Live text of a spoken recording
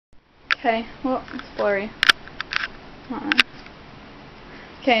Okay, well, it's blurry.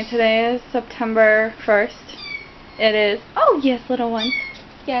 Okay, today is September 1st. It is, oh yes, little one.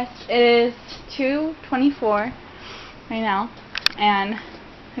 Yes, it is 2:24 right now, and I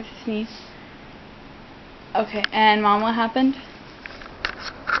have to sneeze. Okay, and Mom, what happened?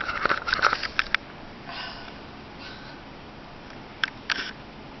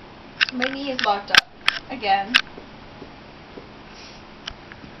 My knee is locked up again,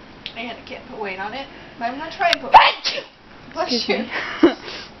 and I can't put weight on it, but I'm gonna try and put weight. Bless you.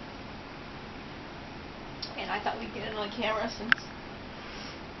 And I thought we'd get it on camera since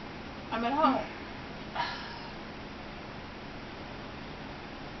I'm at home.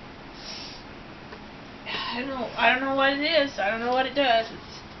 I don't know what it is. I don't know what it does.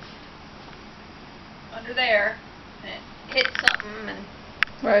 It's under there, and it hit something, and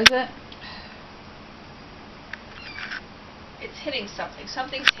Where is it? it's hitting something.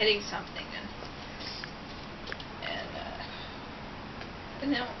 Something's hitting something,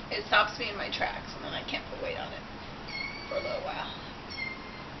 and then it stops me in my tracks, and then I can't put weight on it for a little while.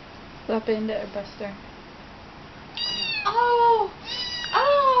 Slap into it, Buster. Oh,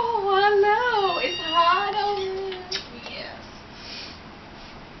 hello. It's hot over there. Yes.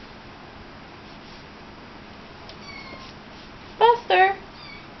 Buster!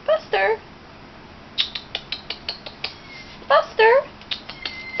 Buster! Buster!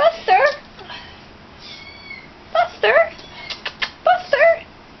 Buster! Buster! Buster!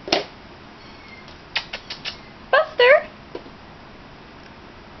 Buster!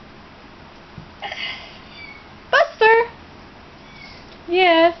 Buster!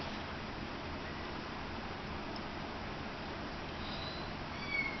 Yes.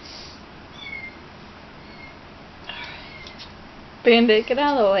 Bandit, get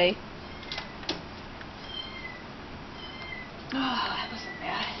out of the way. Oh, that wasn't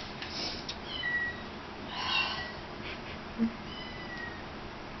bad.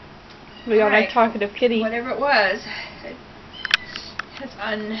 We got Alright, our talkative kitty. Whatever it was, it has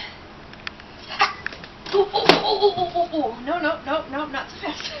Oh, no, not so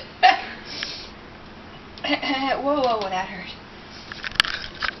fast. Whoa, that hurt.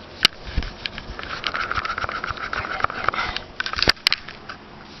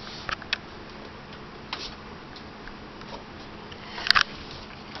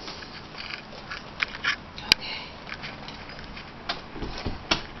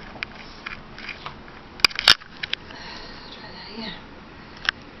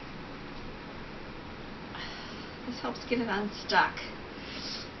 This helps get it unstuck,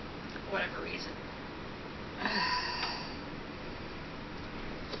 for whatever reason.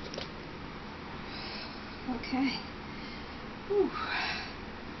 Okay. Whew.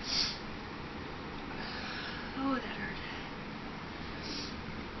 Oh, that hurt.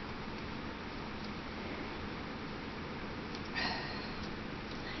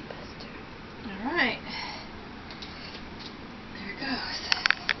 Alright. There it goes.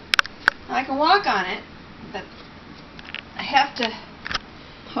 I can walk on it, but I have to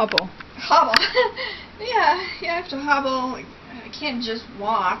Hobble. Yeah, you have to hobble. I can't just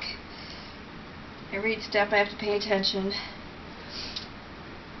walk. Every step I have to pay attention.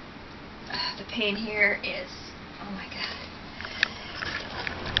 The pain here is, oh my god.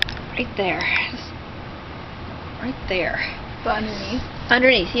 Right there. Right there. But underneath?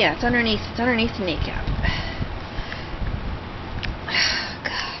 Underneath, yeah, it's underneath. It's underneath the kneecap. Oh,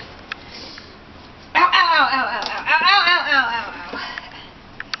 god. Ow.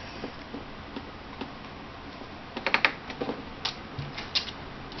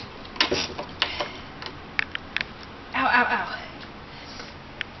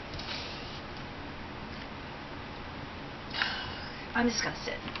 I'm just gonna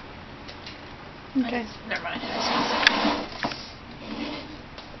sit. Okay. Never mind. I'm just gonna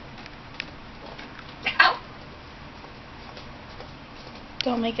sit. Ow!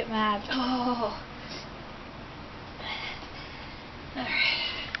 Don't make it mad. Oh. Alright.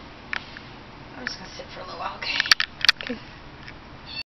 I'm just gonna sit for a little